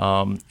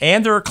 And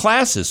there are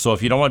classes. So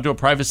if you don't want to do a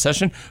private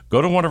session,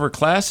 go to one of her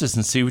classes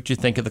and see what you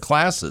think of the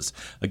classes.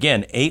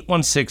 Again,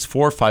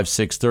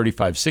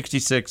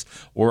 816-456-3566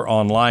 or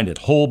online at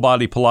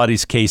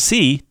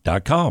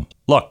wholebodypilateskc.com.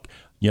 Look,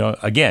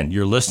 again,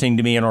 you're listening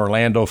to me in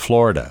Orlando,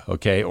 Florida,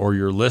 okay, or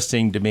you're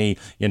listening to me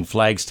in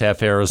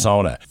Flagstaff,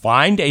 Arizona.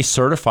 Find a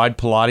certified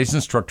Pilates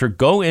instructor,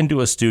 go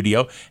into a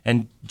studio,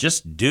 and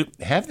just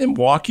have them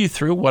walk you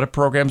through what a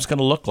program's going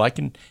to look like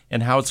and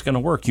how it's going to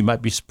work. You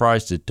might be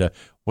surprised at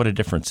what a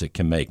difference it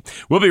can make.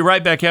 We'll be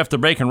right back after the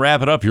break and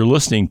wrap it up. You're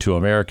listening to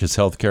America's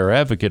Healthcare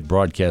Advocate,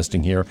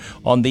 broadcasting here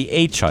on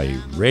the HIE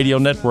Radio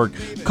Network,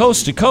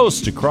 coast to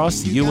coast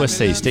across the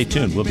USA. Stay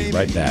tuned. We'll be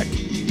right back.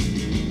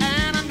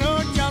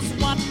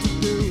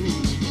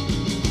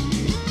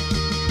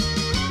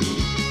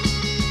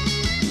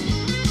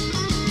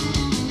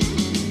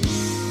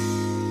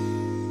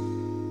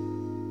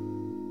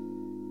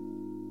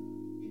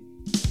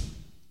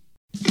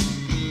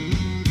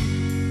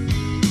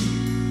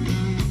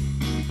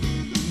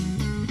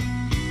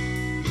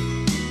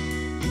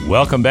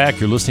 Welcome back.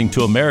 You're listening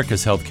to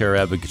America's Healthcare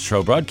Advocate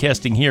Show,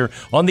 broadcasting here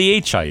on the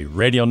HIE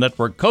Radio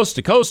Network, coast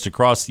to coast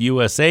across the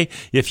USA.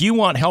 If you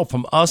want help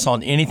from us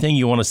on anything,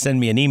 you want to send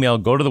me an email,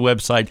 go to the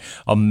website,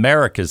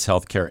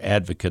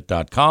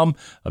 americashealthcareadvocate.com,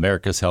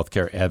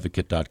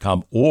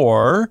 americashealthcareadvocate.com,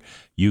 or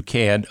you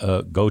can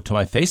go to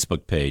my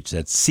Facebook page.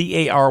 That's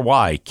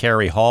C-A-R-Y,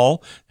 Carrie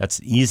Hall. That's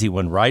an easy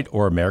one, right?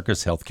 Or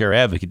America's Healthcare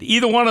Advocate.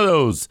 Either one of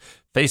those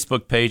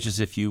Facebook pages.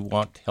 If you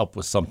want help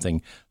with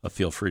something,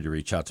 feel free to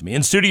reach out to me.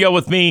 In studio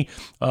with me,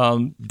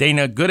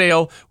 Dana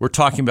Goodale. We're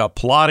talking about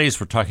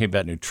Pilates. We're talking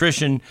about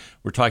nutrition.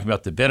 We're talking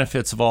about the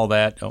benefits of all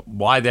that,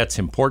 why that's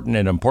important,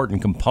 an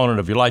important component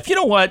of your life. You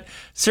know what?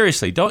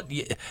 Seriously,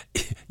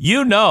 if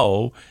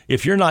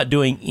you're not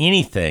doing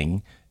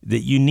anything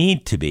that you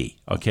need to be,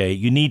 okay?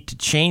 You need to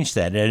change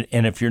that.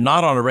 And if you're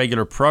not on a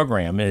regular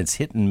program and it's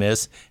hit and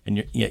miss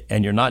and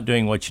you're not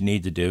doing what you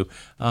need to do,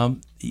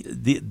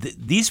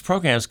 these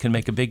programs can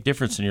make a big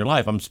difference in your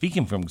life. I'm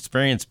speaking from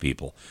experienced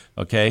people,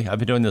 okay? I've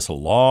been doing this a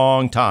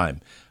long time.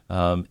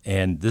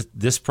 And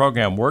this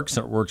program works,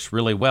 and it works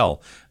really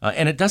well.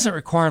 And it doesn't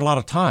require a lot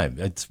of time.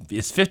 It's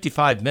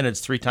 55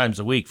 minutes 3 times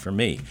a week for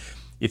me.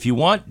 If you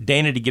want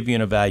Dana to give you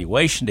an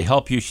evaluation to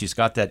help you, she's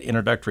got that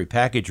introductory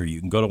package, or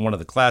you can go to one of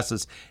the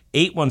classes,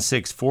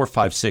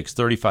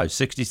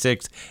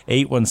 816-456-3566,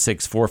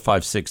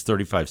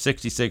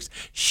 816-456-3566.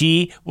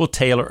 She will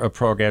tailor a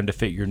program to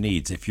fit your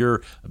needs. If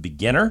you're a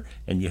beginner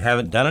and you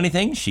haven't done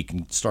anything, she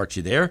can start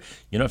you there.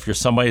 If you're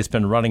somebody that's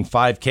been running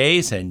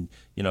 5Ks and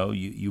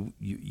you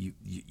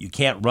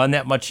can't run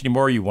that much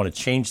anymore, you want to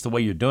change the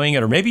way you're doing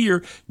it, or maybe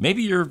you're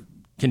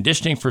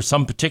conditioning for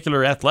some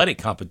particular athletic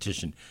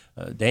competition,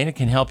 Dana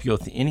can help you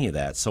with any of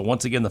that. So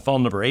once again, the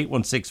phone number,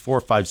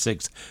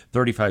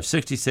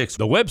 816-456-3566.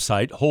 The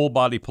website,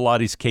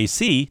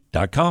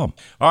 wholebodypilateskc.com.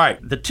 All right,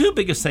 the 2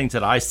 biggest things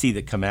that I see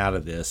that come out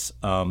of this,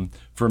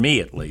 for me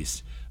at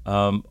least,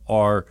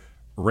 are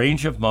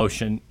range of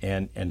motion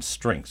and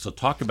strength. So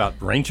talk about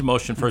range of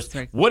motion first.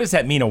 What does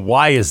that mean, and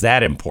why is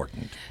that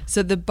important?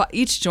 So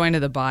each joint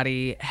of the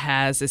body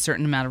has a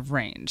certain amount of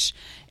range.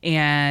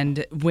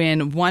 And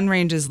when one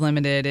range is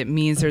limited, it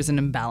means there's an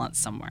imbalance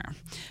somewhere,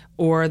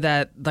 or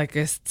that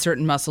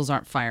certain muscles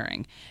aren't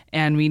firing.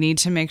 And we need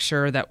to make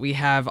sure that we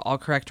have all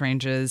correct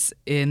ranges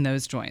in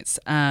those joints.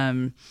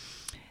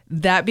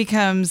 That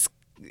becomes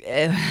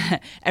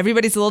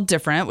everybody's a little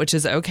different, which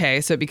is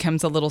okay. So it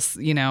becomes a little,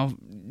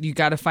 you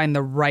got to find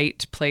the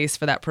right place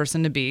for that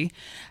person to be.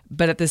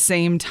 But at the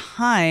same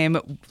time,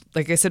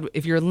 like I said,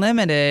 if you're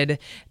limited,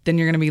 then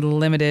you're going to be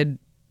limited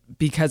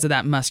because of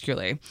that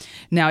muscularly.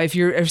 Now, if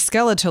you're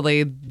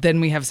skeletally,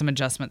 then we have some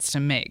adjustments to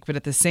make. But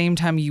at the same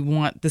time, you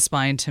want the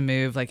spine to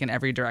move in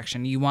every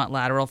direction. You want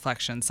lateral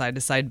flexion, side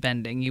to side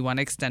bending. You want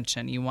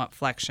extension. You want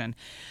flexion.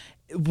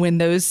 When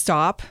those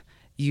stop,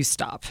 you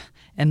stop.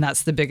 And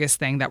that's the biggest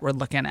thing that we're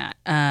looking at.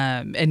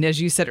 And as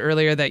you said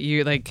earlier, that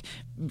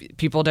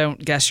people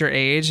don't guess your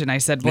age. And I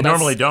said, well, they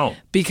normally don't.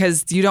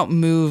 Because you don't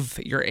move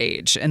your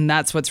age. And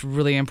that's what's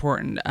really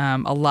important.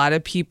 A lot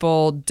of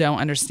people don't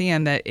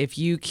understand that if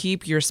you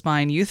keep your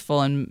spine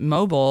youthful and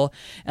mobile,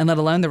 and let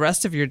alone the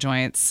rest of your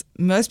joints,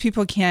 most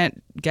people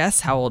can't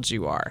guess how old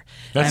you are.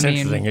 That's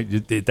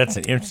interesting. That's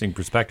an interesting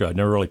perspective. I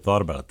never really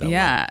thought about it that way.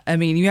 Yeah.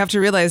 You have to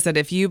realize that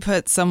if you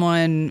put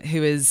someone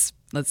who is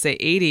let's say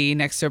 80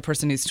 next to a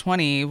person who's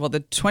 20, well, the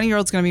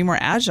 20-year-old's going to be more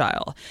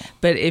agile.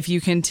 But if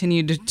you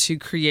continue to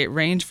create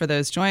range for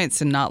those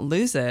joints and not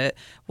lose it,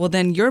 well,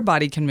 then your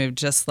body can move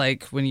just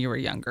like when you were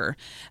younger.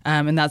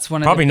 And that's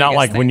one of Probably the not biggest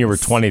like things. when you were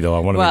 20, though. I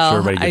want to make sure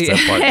everybody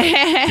gets that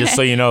part. Just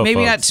so you know,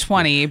 maybe folks. not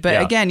 20,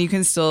 but again, you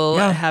can still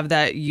have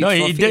that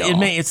youthful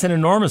feel. It's an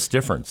enormous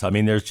difference. I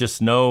mean, there's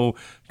just no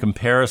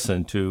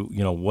comparison to,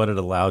 what it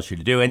allows you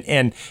to do.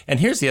 And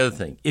here's the other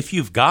thing. If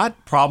you've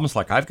got problems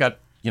like I've got,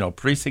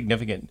 pretty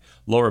significant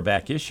lower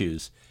back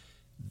issues,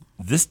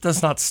 this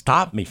does not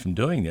stop me from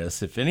doing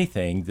this. If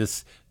anything,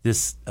 this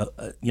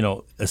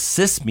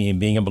assists me in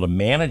being able to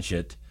manage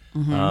it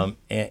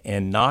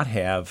and not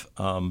have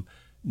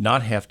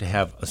to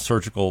have a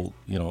surgical,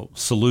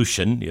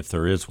 solution if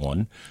there is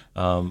one,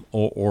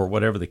 or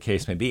whatever the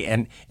case may be,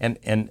 and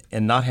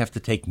not have to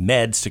take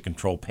meds to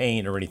control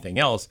pain or anything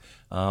else,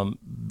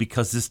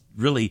 because this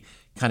really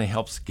kind of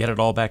helps get it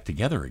all back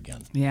together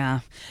again. Yeah.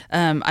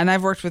 And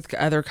I've worked with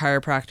other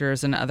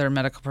chiropractors and other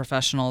medical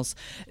professionals.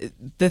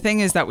 The thing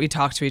is that we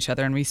talk to each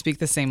other and we speak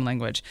the same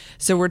language.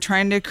 So we're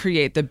trying to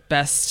create the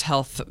best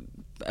health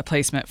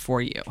placement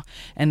for you,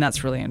 and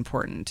that's really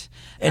important.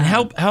 And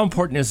how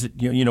important is it?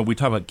 We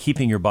talk about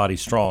keeping your body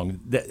strong.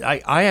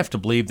 I have to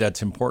believe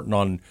that's important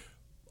on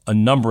a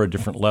number of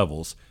different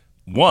levels.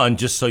 One,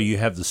 just so you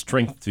have the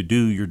strength to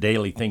do your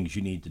daily things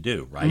you need to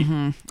do, right?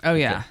 Mm-hmm. Oh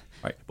yeah. Okay.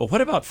 Right. But what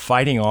about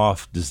fighting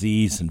off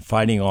disease and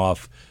fighting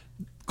off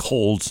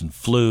colds and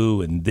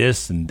flu and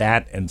this and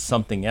that and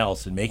something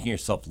else, and making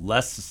yourself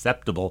less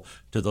susceptible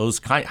to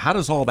those how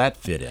does all that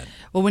fit in?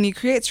 Well, when you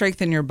create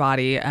strength in your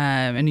body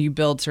and you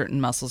build certain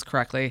muscles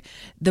correctly,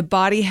 the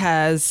body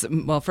has,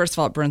 well, first of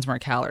all, it burns more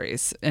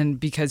calories, and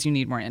because you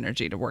need more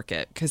energy to work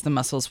it, because the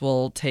muscles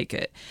will take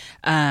it.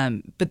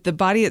 But the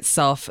body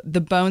itself, the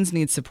bones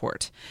need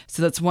support.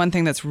 So that's one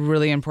thing that's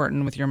really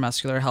important with your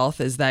muscular health,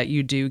 is that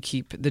you do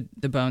keep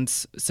the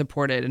bones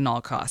supported in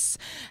all costs.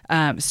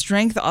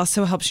 Strength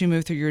also helps you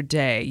move through your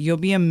day. You'll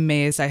be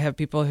amazed. I have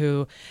people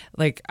who,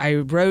 like, I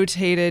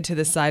rotated to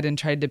the side and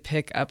tried to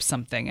pick up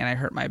something and I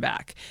hurt my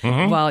back.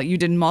 Well, you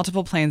did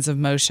multiple planes of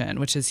motion,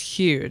 which is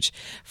huge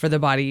for the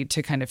body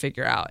to kind of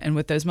figure out. And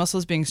with those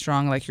muscles being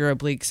strong, like your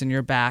obliques and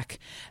your back,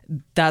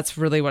 that's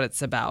really what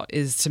it's about,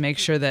 is to make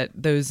sure that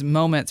those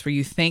moments where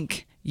you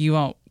think you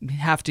won't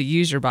have to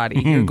use your body,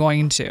 you're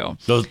going to.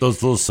 Those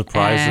little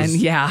surprises.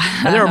 And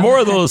And there are more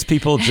of those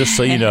people, just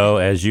so you know,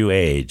 as you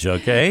age,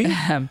 okay?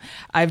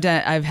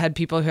 I've had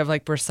people who have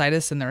like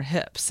bursitis in their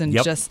hips, and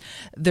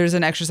there's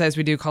an exercise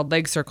we do called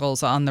leg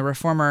circles on the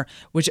reformer,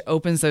 which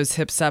opens those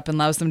hips up and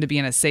allows them to be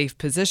in a safe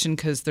position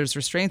because there's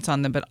restraints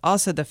on them, but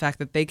also the fact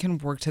that they can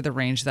work to the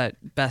range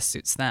that best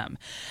suits them.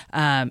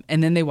 And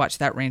then they watch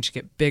that range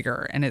get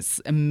bigger, and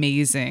it's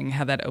amazing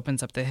how that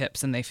opens up the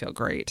hips and they feel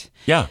great.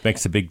 Yeah,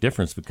 makes a big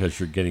difference because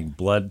you're getting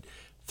blood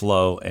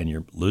flow and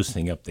you're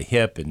loosening up the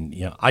hip, and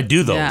I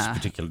do those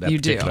particular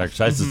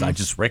exercises. I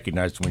just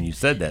recognized when you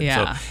said that.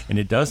 Yeah. So, and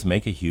it does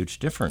make a huge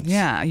difference.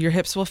 Yeah, your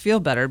hips will feel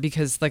better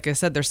because, like I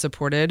said, they're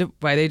supported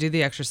while they do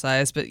the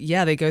exercise, but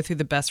they go through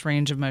the best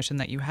range of motion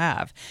that you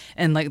have.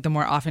 And like the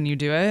more often you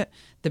do it,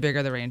 the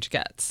bigger the range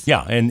gets.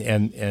 Yeah, and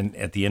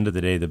at the end of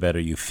the day, the better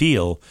you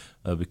feel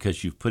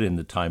because you've put in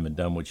the time and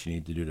done what you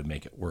need to do to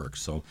make it work.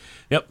 So,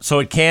 so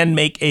it can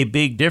make a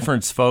big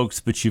difference, folks,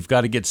 but you've got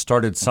to get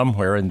started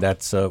somewhere, and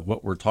that's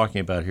what we're talking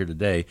about here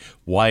today,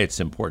 why it's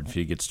important for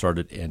you to get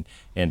started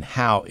and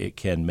how it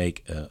can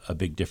make a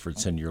big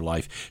difference in your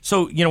life.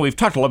 So, we've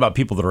talked a lot about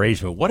people that are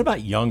aged, but what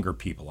about younger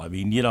people? I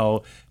mean,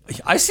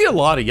 I see a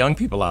lot of young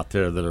people out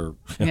there that are,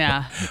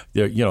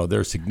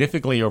 they're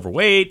significantly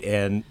overweight,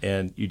 and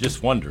you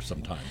just wonder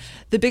sometimes.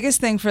 The biggest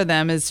thing for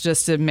them is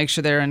just to make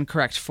sure they're in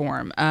correct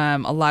form.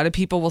 A lot of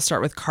people will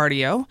start with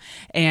cardio,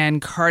 and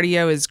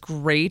cardio is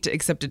great,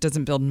 except it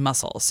doesn't build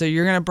muscle. So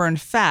you're going to burn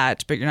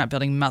fat, but you're not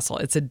building muscle.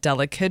 It's a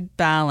delicate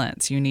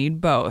balance. You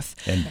need both.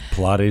 And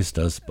Pilates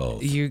does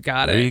both. You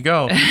got it. There you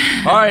go.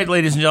 All right,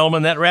 ladies and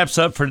gentlemen, that wraps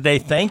up for today.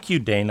 Thank you,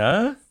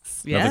 Dana.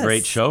 Another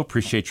great show.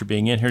 Appreciate your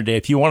being in here today.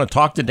 If you want to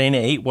talk to Dana,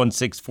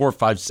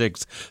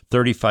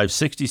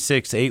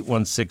 816-456-3566,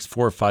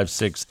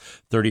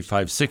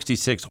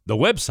 816-456-3566. The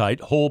website,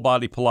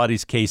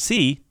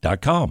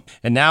 wholebodypilateskc.com.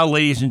 And now,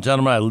 ladies and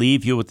gentlemen, I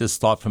leave you with this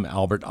thought from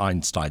Albert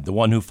Einstein. The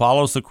one who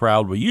follows the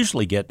crowd will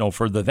usually get no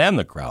further than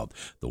the crowd.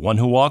 The one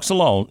who walks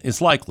alone is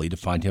likely to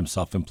find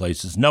himself in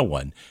places no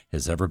one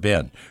has ever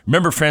been.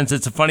 Remember, friends,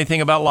 it's a funny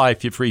thing about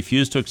life. If you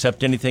refuse to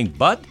accept anything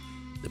but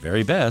the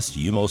very best,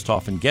 you most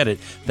often get it.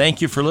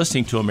 Thank you for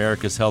listening to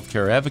America's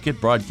Healthcare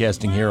Advocate,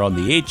 broadcasting here on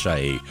the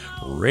HIA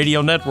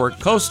Radio Network,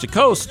 coast to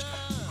coast,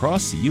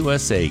 across the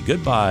USA.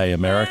 Goodbye,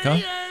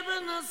 America.